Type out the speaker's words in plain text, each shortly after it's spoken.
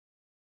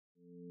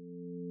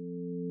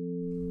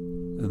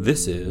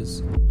This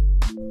is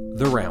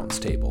The Rounds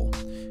Table.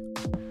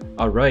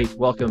 All right,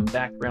 welcome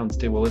back, Rounds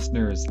Table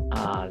listeners.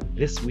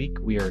 This week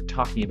we are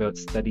talking about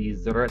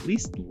studies that are at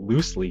least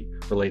loosely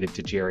related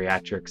to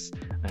geriatrics.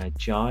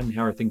 John,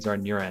 how are things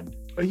on your end?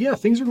 Yeah,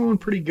 things are going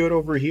pretty good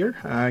over here.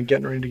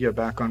 Getting ready to get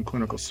back on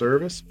clinical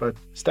service, but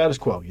status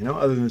quo,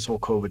 other than this whole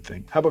COVID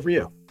thing. How about for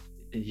you?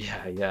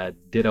 Yeah,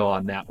 ditto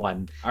on that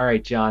one. All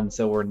right, John,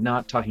 so we're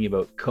not talking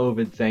about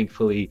COVID,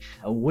 thankfully.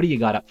 What do you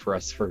got up for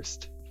us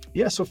first?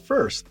 Yeah, so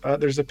first,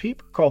 there's a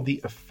paper called The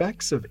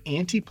Effects of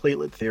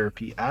Antiplatelet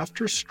Therapy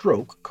After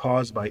Stroke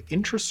Caused by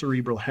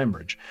Intracerebral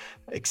Hemorrhage,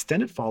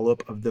 extended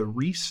follow-up of the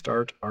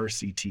RESTART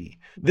RCT.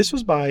 This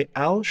was by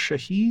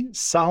Al-Shahi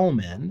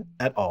Salman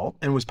et al.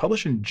 And was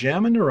published in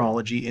JAMA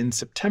Neurology in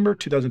September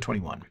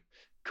 2021.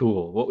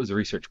 Cool. What was the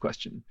research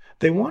question?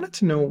 They wanted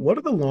to know what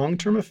are the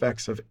long-term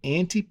effects of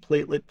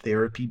antiplatelet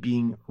therapy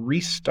being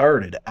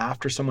restarted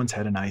after someone's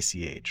had an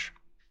ICH.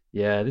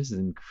 Yeah, this is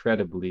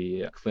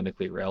incredibly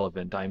clinically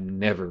relevant. I'm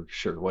never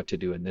sure what to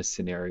do in this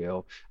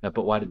scenario,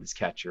 but why did this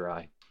catch your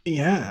eye?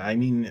 Yeah,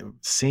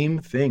 same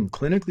thing.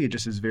 Clinically, it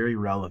just is very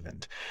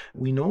relevant.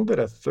 We know that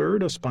a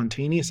third of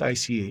spontaneous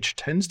ICH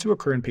tends to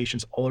occur in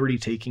patients already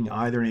taking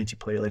either an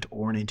antiplatelet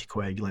or an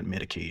anticoagulant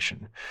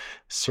medication.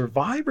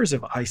 Survivors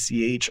of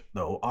ICH,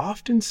 though,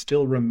 often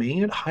still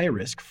remain at high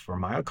risk for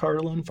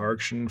myocardial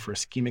infarction, for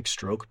ischemic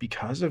stroke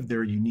because of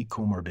their unique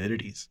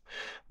comorbidities.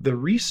 The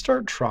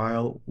RESTART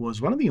trial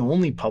was one of the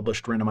only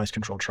published randomized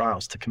controlled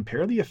trials to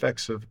compare the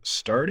effects of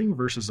starting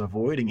versus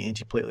avoiding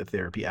antiplatelet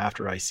therapy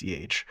after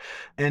ICH.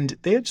 And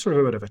they had sort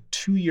of about a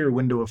 2-year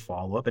window of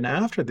follow-up. And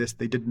after this,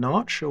 they did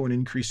not show an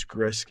increased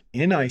risk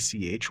in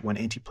ICH when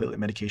antiplatelet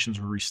medications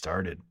were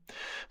restarted.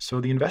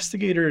 So the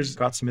investigators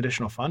got some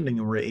additional funding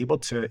and were able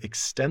to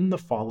extend the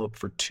follow-up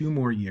for 2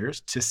 more years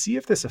to see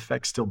if this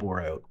effect still bore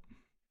out.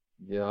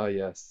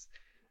 Yes.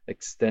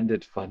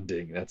 Extended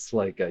funding. That's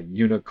like a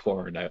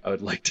unicorn I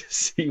would like to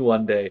see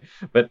one day.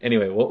 But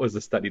anyway, what was the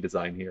study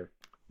design here?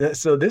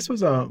 So this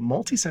was a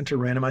multi-center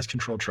randomized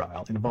controlled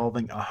trial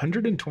involving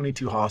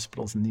 122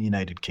 hospitals in the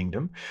United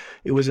Kingdom.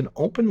 It was an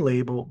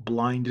open-label,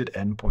 blinded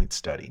endpoint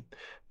study.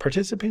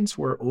 Participants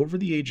were over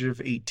the age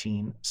of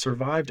 18,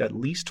 survived at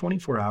least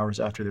 24 hours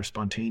after their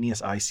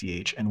spontaneous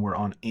ICH, and were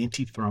on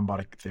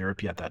antithrombotic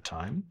therapy at that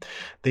time.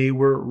 They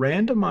were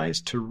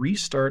randomized to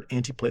restart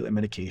antiplatelet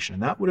medication,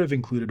 and that would have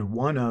included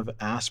one of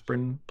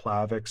aspirin,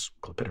 Plavix,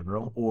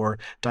 clopidogrel, or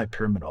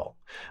dipyridamole.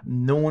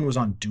 No one was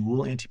on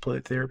dual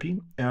antiplatelet therapy,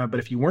 but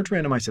if you weren't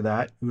randomized to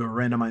that, you were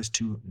randomized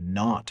to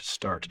not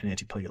start an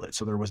antiplatelet.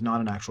 So there was not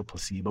an actual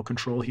placebo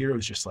control here. It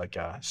was just like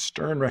a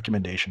stern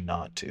recommendation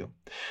not to.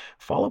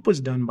 Follow-up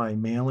was done by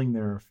mailing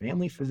their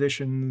family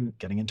physician,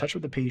 getting in touch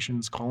with the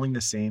patients, calling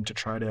the same to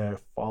try to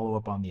follow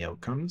up on the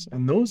outcomes.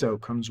 And those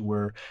outcomes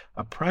were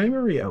a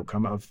primary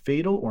outcome of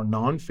fatal or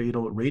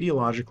non-fatal,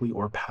 radiologically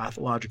or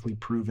pathologically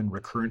proven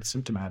recurrent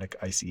symptomatic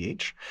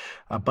ICH,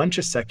 a bunch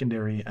of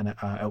secondary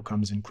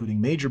outcomes,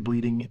 including major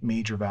bleeding,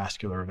 major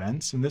vascular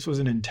events, and this was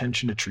an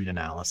intention to treat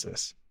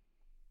analysis.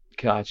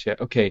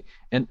 Gotcha. Okay.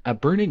 And a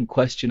burning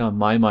question on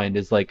my mind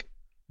is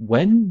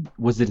when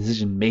was the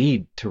decision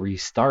made to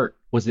restart?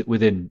 Was it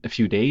within a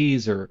few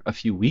days or a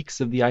few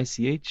weeks of the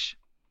ICH?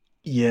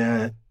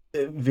 Yeah,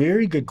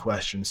 very good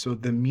question. So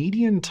the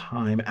median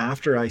time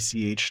after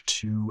ICH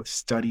to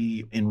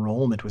study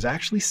enrollment was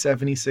actually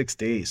 76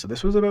 days. So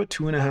this was about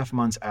 2.5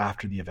 months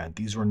after the event.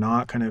 These were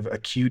not kind of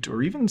acute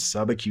or even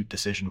subacute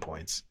decision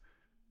points.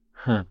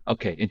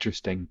 Okay,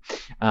 interesting.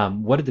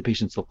 What did the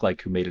patients look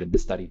like who made it in the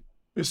study?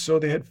 So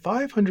they had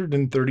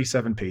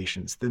 537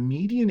 patients. The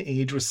median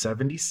age was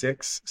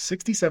 76,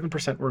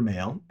 67% were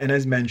male, and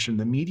as mentioned,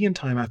 the median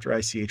time after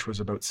ICH was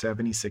about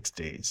 76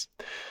 days.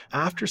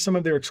 After some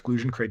of their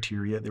exclusion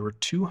criteria, there were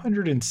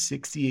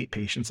 268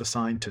 patients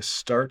assigned to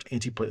start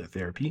antiplatelet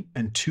therapy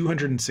and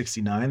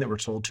 269 that were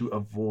told to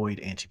avoid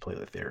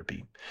antiplatelet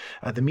therapy.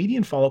 The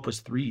median follow-up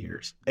was 3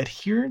 years.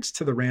 Adherence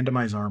to the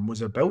randomized arm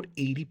was about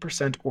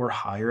 80% or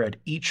higher at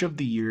each of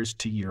the years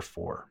to year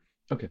 4.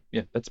 Okay,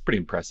 yeah, that's pretty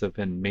impressive.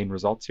 And main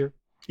results here?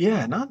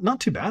 Yeah, not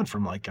too bad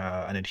from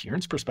an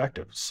adherence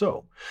perspective.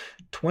 So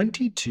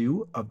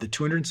 22 of the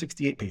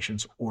 268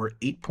 patients, or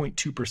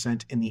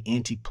 8.2% in the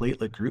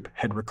antiplatelet group,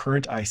 had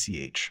recurrent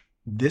ICH.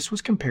 This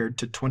was compared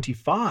to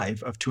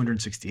 25 of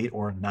 268,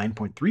 or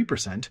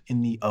 9.3%,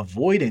 in the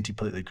avoid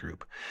antiplatelet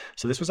group.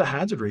 So this was a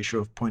hazard ratio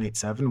of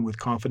 0.87 with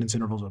confidence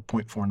intervals of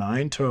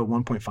 0.49 to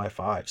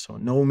 1.55. So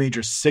no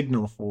major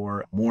signal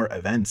for more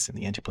events in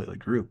the antiplatelet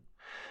group.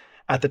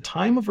 At the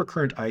time of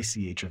recurrent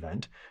ICH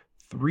event,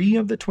 3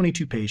 of the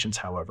 22 patients,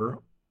 however,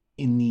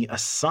 in the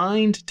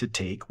assigned to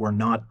take were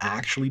not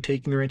actually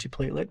taking their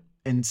antiplatelet,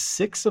 and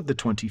 6 of the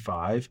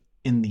 25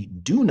 in the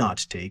do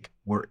not take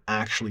were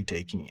actually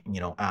taking,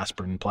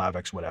 aspirin,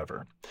 Plavix,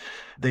 whatever.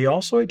 They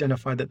also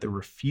identified that there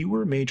were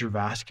fewer major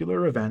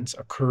vascular events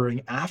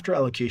occurring after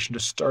allocation to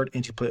start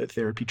antiplatelet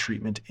therapy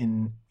treatment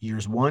in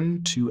years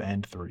 1, 2,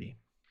 and 3.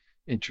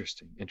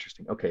 Interesting.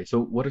 Okay, so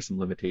what are some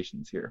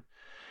limitations here?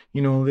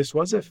 This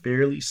was a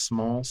fairly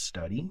small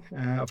study.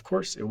 Of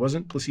course, it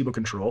wasn't placebo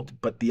controlled,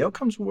 but the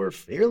outcomes were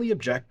fairly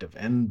objective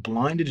and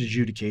blinded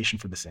adjudication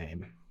for the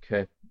same.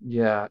 Okay.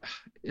 Yeah,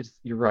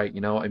 you're right.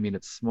 I mean,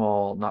 it's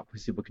small, not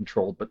placebo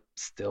controlled, but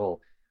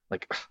still,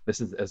 like, this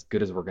is as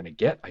good as we're going to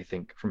get, I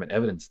think, from an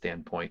evidence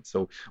standpoint.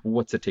 So,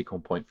 what's the take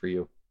home point for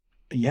you?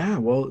 Yeah,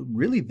 well,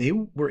 really, they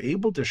were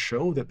able to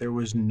show that there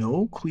was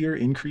no clear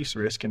increased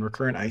risk in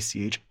recurrent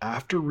ICH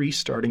after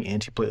restarting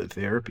antiplatelet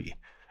therapy.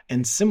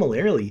 And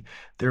similarly,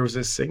 there was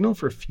a signal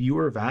for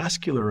fewer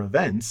vascular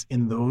events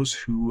in those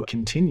who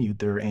continued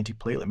their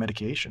antiplatelet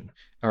medication.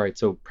 All right,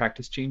 so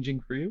practice changing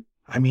for you?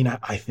 I mean,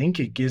 I think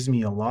it gives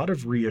me a lot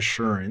of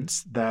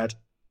reassurance that,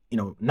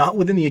 not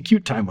within the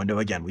acute time window.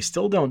 Again, we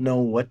still don't know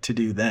what to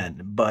do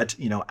then. But,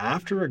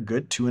 after a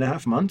good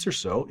 2.5 months or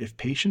so, if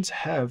patients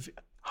have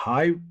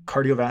high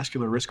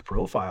cardiovascular risk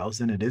profiles,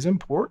 then it is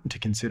important to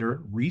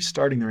consider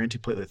restarting their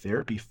antiplatelet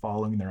therapy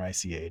following their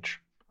ICH.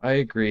 I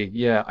agree.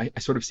 Yeah, I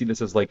sort of see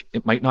this as like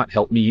it might not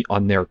help me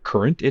on their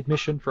current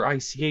admission for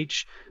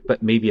ICH,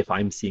 but maybe if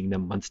I'm seeing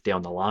them months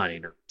down the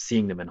line or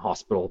seeing them in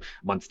hospital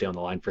months down the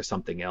line for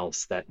something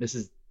else, that this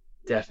is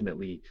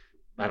definitely,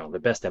 I don't know, the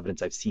best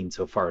evidence I've seen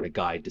so far to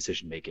guide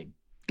decision making.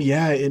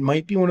 Yeah, it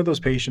might be one of those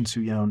patients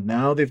who,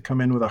 now they've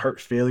come in with a heart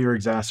failure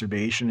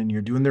exacerbation and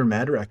you're doing their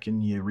medrec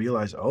and you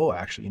realize, oh,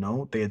 actually,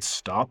 they had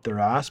stopped their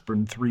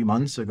aspirin 3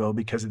 months ago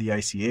because of the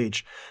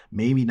ICH.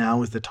 Maybe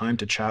now is the time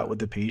to chat with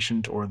the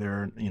patient or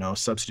their,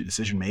 substitute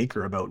decision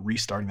maker about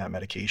restarting that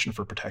medication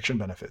for protection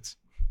benefits.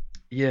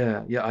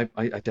 Yeah,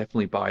 I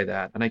definitely buy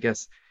that. And I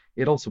guess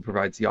it also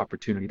provides the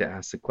opportunity to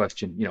ask the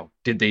question,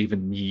 did they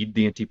even need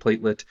the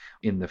antiplatelet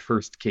in the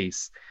first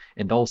case?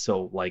 And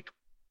also, like,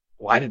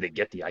 why did they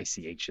get the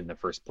ICH in the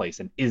first place?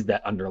 And is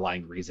that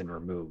underlying reason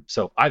removed?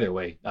 So either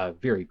way, a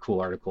very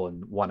cool article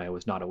and one I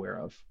was not aware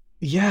of.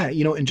 Yeah,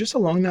 and just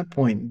along that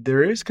point,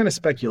 there is kind of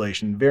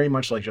speculation, very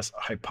much like just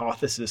a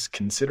hypothesis,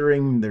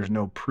 considering there's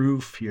no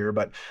proof here.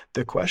 But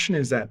the question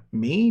is that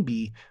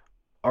maybe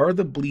are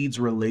the bleeds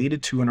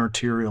related to an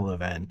arterial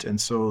event?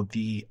 And so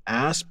the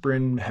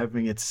aspirin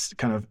having its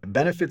kind of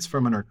benefits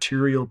from an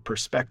arterial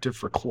perspective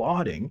for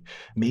clotting,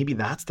 maybe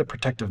that's the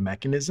protective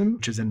mechanism,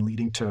 which is then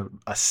leading to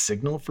a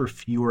signal for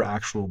fewer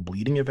actual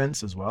bleeding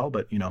events as well,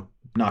 but,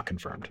 not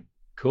confirmed.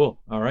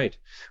 Cool. All right.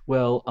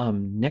 Well,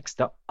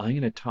 next up, I'm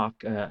going to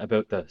talk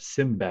about the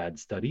SIMBAD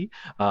study,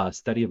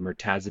 study of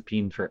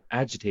mirtazapine for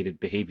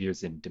agitated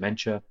behaviors in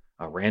dementia,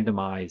 a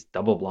randomized,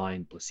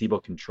 double-blind,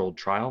 placebo-controlled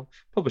trial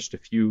published a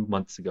few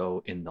months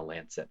ago in The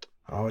Lancet.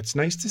 Oh, it's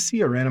nice to see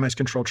a randomized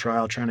controlled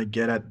trial trying to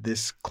get at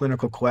this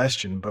clinical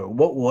question, but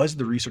what was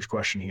the research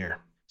question here?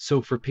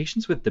 So, for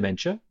patients with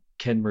dementia,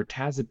 can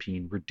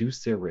mirtazapine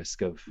reduce their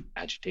risk of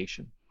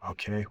agitation?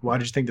 Okay, why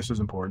did you think this was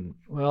important?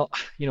 Well,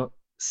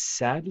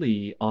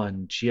 sadly,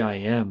 on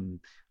GIM,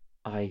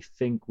 I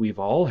think we've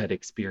all had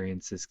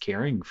experiences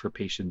caring for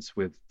patients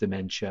with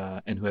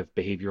dementia and who have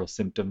behavioral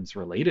symptoms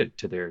related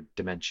to their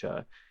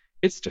dementia.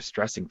 It's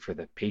distressing for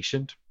the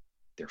patient,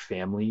 their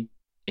family,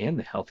 and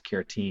the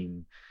healthcare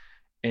team.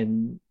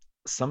 And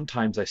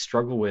sometimes I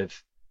struggle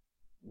with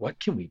what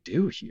can we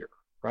do here,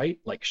 right?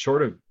 Like,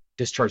 short of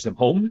discharge them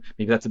home,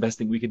 maybe that's the best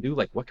thing we can do.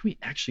 Like, what can we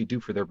actually do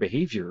for their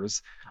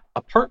behaviors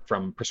apart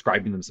from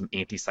prescribing them some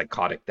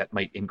antipsychotic that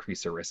might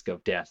increase their risk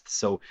of death?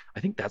 So I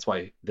think that's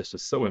why this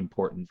was so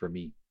important for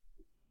me.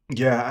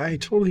 Yeah, I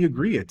totally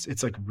agree.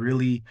 It's like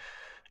really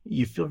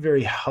you feel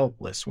very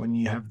helpless when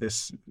you have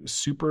this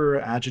super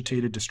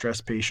agitated,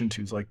 distressed patient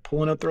who's like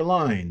pulling out their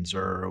lines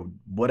or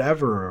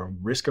whatever, or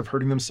risk of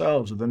hurting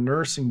themselves or the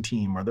nursing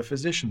team or the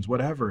physicians,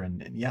 whatever.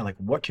 And yeah, like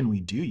what can we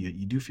do?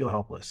 You do feel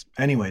helpless.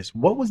 Anyways,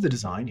 what was the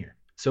design here?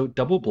 So,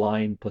 double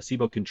blind,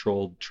 placebo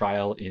controlled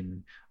trial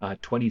in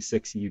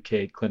 26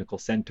 UK clinical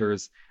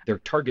centers. Their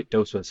target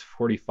dose was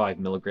 45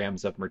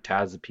 milligrams of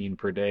mirtazapine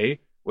per day,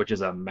 which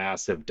is a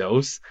massive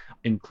dose.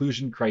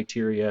 Inclusion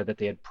criteria that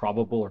they had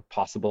probable or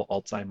possible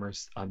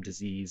Alzheimer's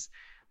disease.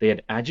 They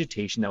had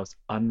agitation that was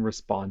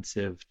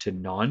unresponsive to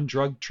non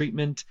drug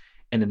treatment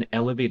and an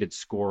elevated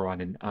score on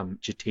an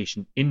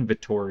agitation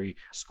inventory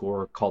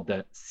score called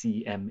the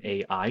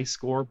CMAI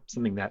score,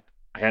 something that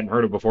I hadn't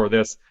heard of before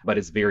this, but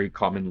is very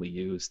commonly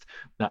used.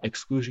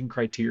 Exclusion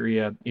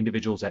criteria,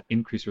 individuals at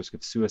increased risk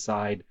of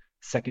suicide,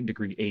 second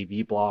degree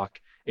AV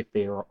block, if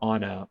they are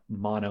on a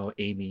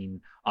monoamine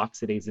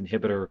oxidase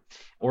inhibitor,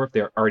 or if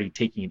they're already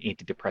taking an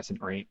antidepressant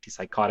or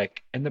antipsychotic.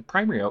 And the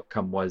primary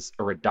outcome was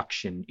a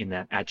reduction in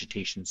that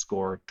agitation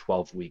score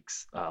 12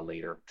 weeks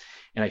later.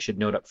 And I should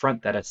note up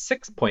front that a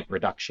 6-point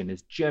reduction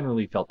is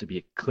generally felt to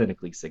be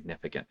clinically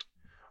significant.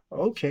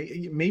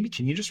 Okay, maybe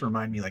can you just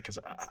remind me, like, because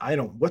I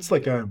don't, what's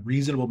like a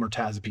reasonable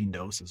mirtazapine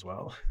dose as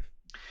well?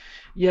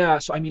 Yeah,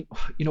 so I mean,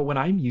 when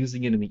I'm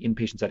using it in the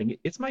inpatient setting,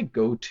 it's my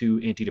go-to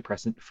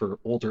antidepressant for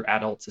older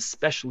adults,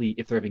 especially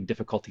if they're having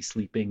difficulty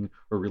sleeping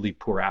or really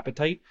poor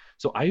appetite.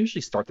 So I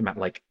usually start them at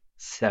like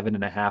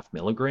 7.5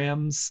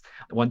 milligrams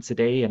once a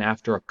day, and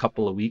after a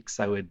couple of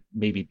weeks, I would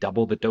maybe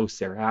double the dose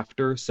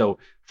thereafter. So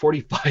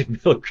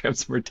 45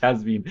 milligrams of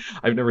mirtazapine,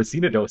 I've never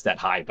seen a dose that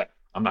high, but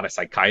I'm not a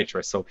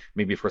psychiatrist, so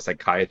maybe for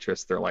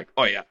psychiatrists, they're like,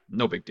 oh yeah,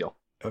 no big deal.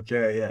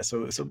 Okay, yeah.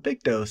 So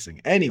big dosing.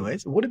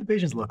 Anyways, what did the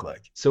patients look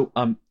like? So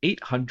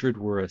 800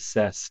 were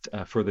assessed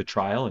for the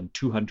trial and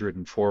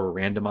 204 were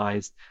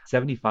randomized.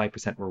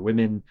 75% were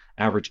women,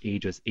 average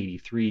age was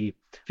 83.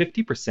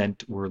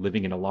 50% were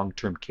living in a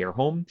long-term care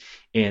home,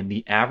 and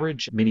the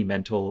average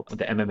mini-mental,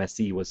 the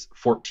MMSE, was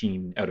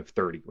 14 out of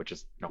 30, which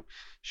is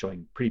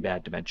showing pretty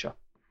bad dementia.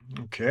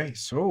 Okay,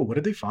 so what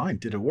did they find?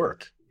 Did it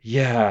work?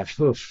 Yeah,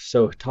 oof.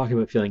 So talking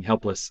about feeling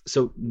helpless.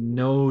 So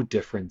no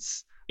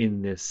difference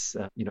in this,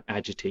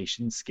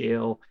 agitation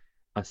scale,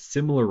 a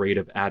similar rate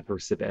of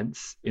adverse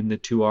events in the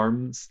two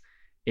arms,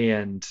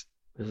 and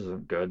this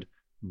isn't good.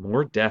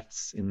 More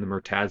deaths in the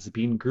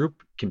mirtazapine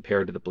group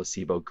compared to the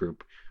placebo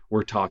group.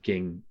 We're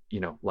talking,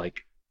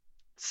 like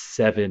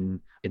 7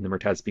 in the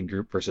mirtazapine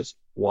group versus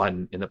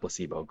 1 in the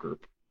placebo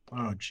group.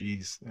 Oh,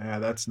 geez. Yeah,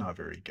 that's not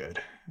very good.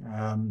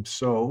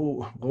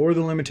 So what were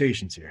the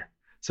limitations here?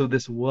 So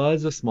this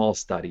was a small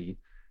study.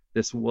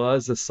 This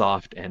was a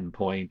soft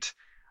endpoint.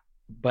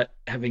 But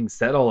having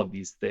said all of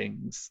these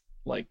things,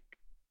 like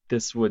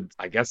this would,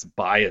 I guess,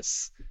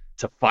 bias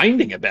to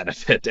finding a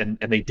benefit, and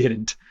they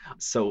didn't.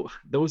 So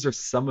those are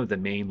some of the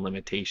main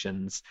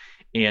limitations.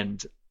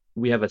 And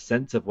we have a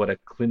sense of what a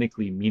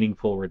clinically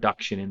meaningful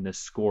reduction in this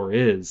score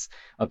is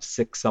of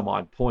 6 some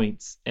odd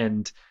points.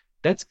 And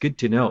that's good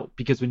to know,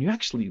 because when you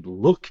actually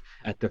look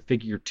at the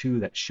figure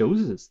 2 that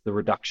shows us the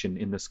reduction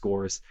in the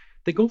scores,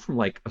 they go from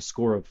like a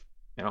score of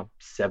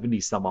 70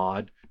 some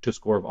odd to a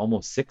score of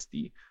almost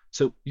 60.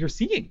 So you're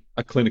seeing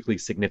a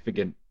clinically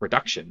significant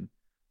reduction,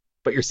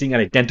 but you're seeing an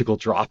identical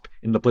drop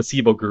in the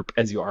placebo group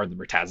as you are in the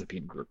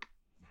mirtazapine group.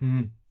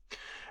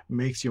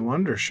 Makes you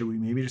wonder, should we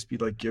maybe just be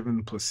like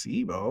given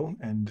placebo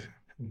and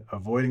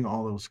avoiding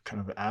all those kind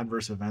of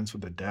adverse events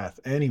with the death?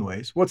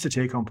 Anyways, what's the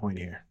take-home point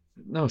here?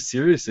 No,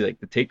 seriously, like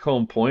the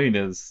take-home point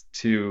is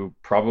to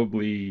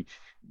probably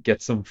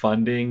get some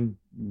funding,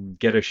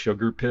 get a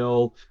sugar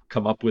pill,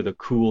 come up with a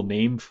cool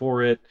name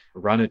for it,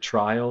 run a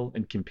trial,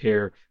 and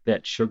compare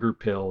that sugar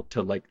pill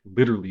to like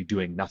literally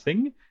doing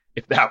nothing.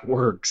 If that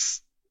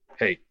works,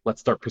 hey, let's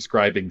start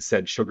prescribing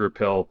said sugar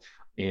pill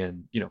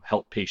and,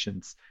 help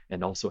patients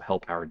and also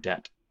help our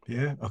debt.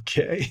 Yeah,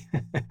 okay.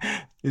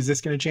 Is this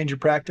going to change your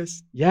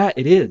practice? Yeah,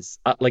 it is.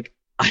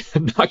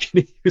 I'm not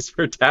going to use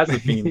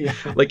mirtazapine.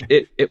 Yeah. Like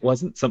it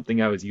wasn't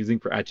something I was using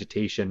for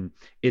agitation.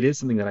 It is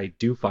something that I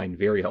do find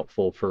very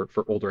helpful for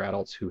older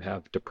adults who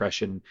have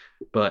depression,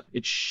 but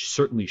it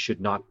certainly should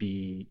not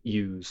be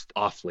used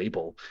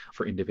off-label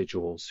for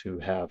individuals who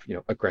have,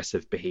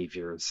 aggressive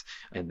behaviors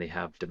and they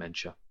have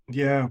dementia.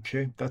 Yeah,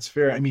 okay, that's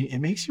fair. I mean, it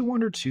makes you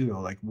wonder too, though,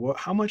 like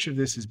how much of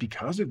this is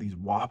because of these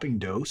whopping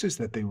doses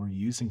that they were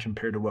using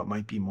compared to what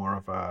might be more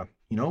of a,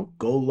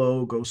 go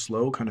low, go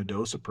slow kind of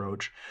dose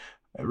approach.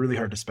 Really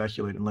hard to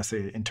speculate unless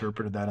they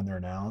interpreted that in their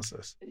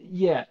analysis.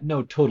 Yeah,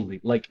 no, totally.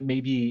 Like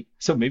maybe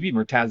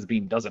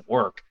mirtazapine doesn't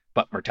work,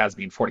 but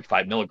mirtazapine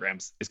 45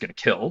 milligrams is going to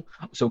kill.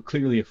 So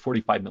clearly, if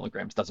 45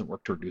 milligrams doesn't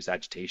work to reduce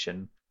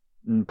agitation,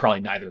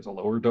 probably neither is a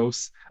lower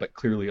dose, but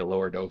clearly a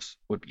lower dose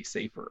would be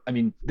safer. I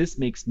mean, this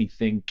makes me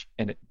think,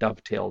 and it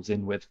dovetails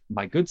in with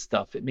my good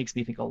stuff, it makes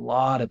me think a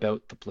lot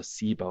about the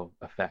placebo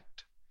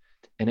effect.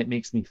 And it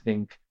makes me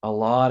think a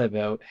lot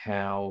about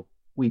how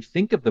we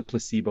think of the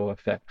placebo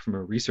effect from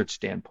a research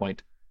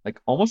standpoint, like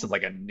almost as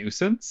like a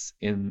nuisance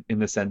in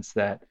the sense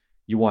that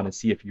you want to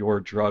see if your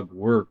drug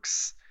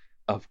works.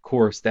 Of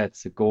course,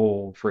 that's the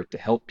goal, for it to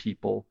help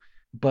people.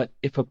 But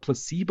if a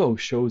placebo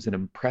shows an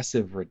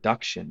impressive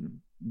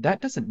reduction,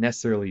 that doesn't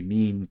necessarily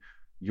mean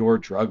your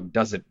drug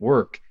doesn't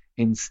work.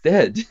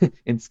 Instead,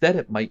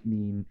 it might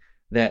mean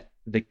that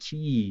the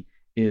key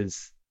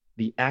is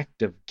the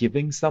act of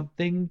giving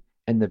something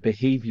and the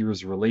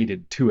behaviors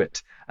related to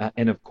it.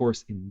 And of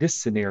course, in this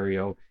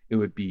scenario, it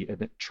would be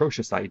an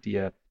atrocious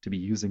idea to be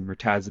using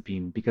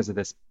mirtazapine because of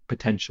this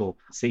potential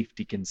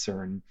safety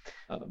concern.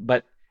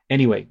 But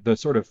anyway, the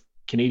sort of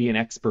Canadian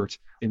expert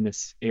in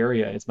this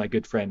area is my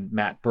good friend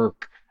Matt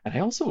Burke. And I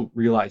also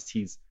realized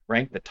he's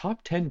ranked the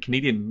top 10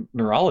 Canadian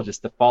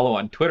neurologists to follow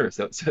on Twitter.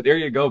 So there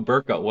you go,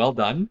 Burka. Well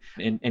done.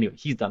 And anyway,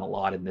 he's done a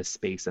lot in this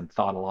space and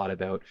thought a lot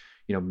about,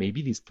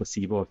 maybe these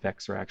placebo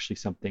effects are actually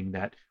something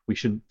that we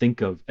shouldn't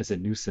think of as a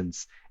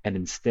nuisance and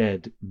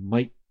instead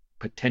might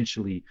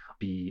potentially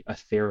be a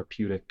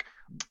therapeutic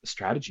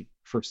strategy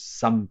for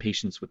some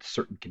patients with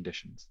certain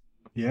conditions.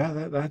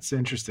 Yeah, that's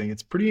interesting.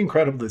 It's pretty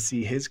incredible to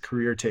see his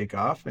career take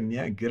off. And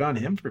yeah, good on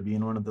him for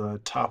being one of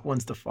the top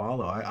ones to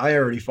follow. I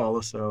already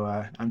follow, so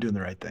I'm doing the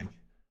right thing.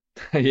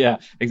 Yeah,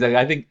 exactly.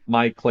 I think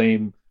my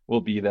claim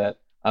will be that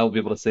I'll be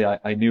able to say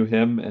I knew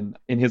him, and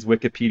in his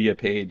Wikipedia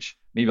page,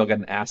 maybe I'll get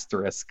an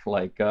asterisk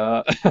like,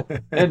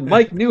 and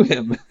Mike knew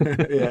him.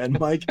 Yeah, and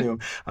Mike knew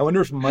him. I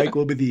wonder if Mike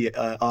will be the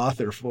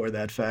author for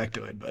that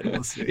factoid, but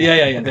we'll see.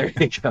 Yeah. There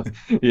you go.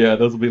 Yeah,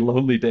 those will be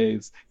lonely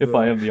days if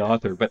I am the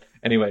author. But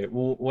anyway,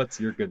 what's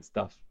your good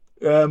stuff?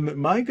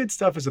 My good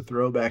stuff is a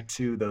throwback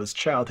to those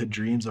childhood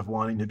dreams of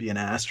wanting to be an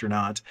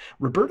astronaut.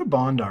 Roberta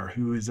Bondar,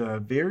 who is a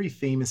very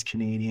famous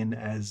Canadian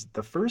as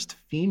the first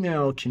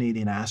female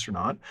Canadian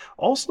astronaut,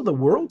 also the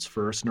world's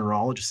first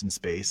neurologist in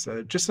space.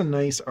 Just a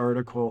nice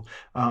article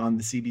on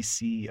the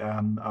CBC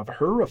of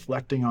her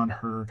reflecting on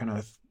her kind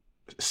of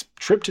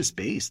trip to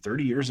space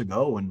 30 years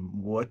ago and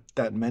what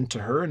that meant to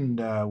her and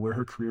where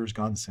her career's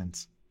gone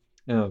since.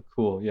 Oh,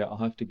 cool. Yeah, I'll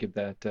have to give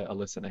that a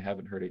listen. I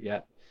haven't heard it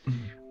yet. Mhm.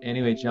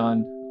 Anyway,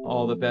 John,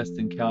 all the best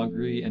in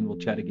Calgary, and we'll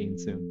chat again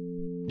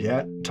soon.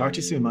 Yeah, talk to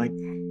you soon, Mike.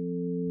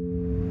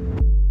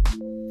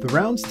 The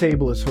Rounds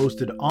Table is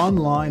hosted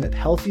online at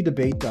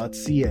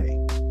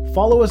healthydebate.ca.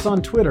 Follow us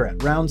on Twitter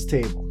at Rounds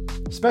Table.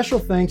 Special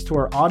thanks to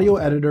our audio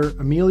editor,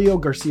 Emilio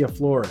Garcia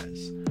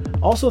Flores.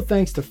 Also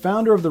thanks to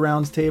founder of the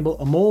Rounds Table,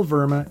 Amol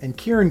Verma, and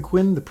Kieran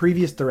Quinn, the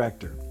previous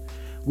director.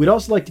 We'd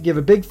also like to give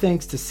a big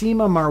thanks to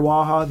Seema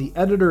Marwaha, the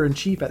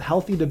editor-in-chief at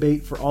Healthy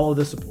Debate, for all of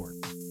the support.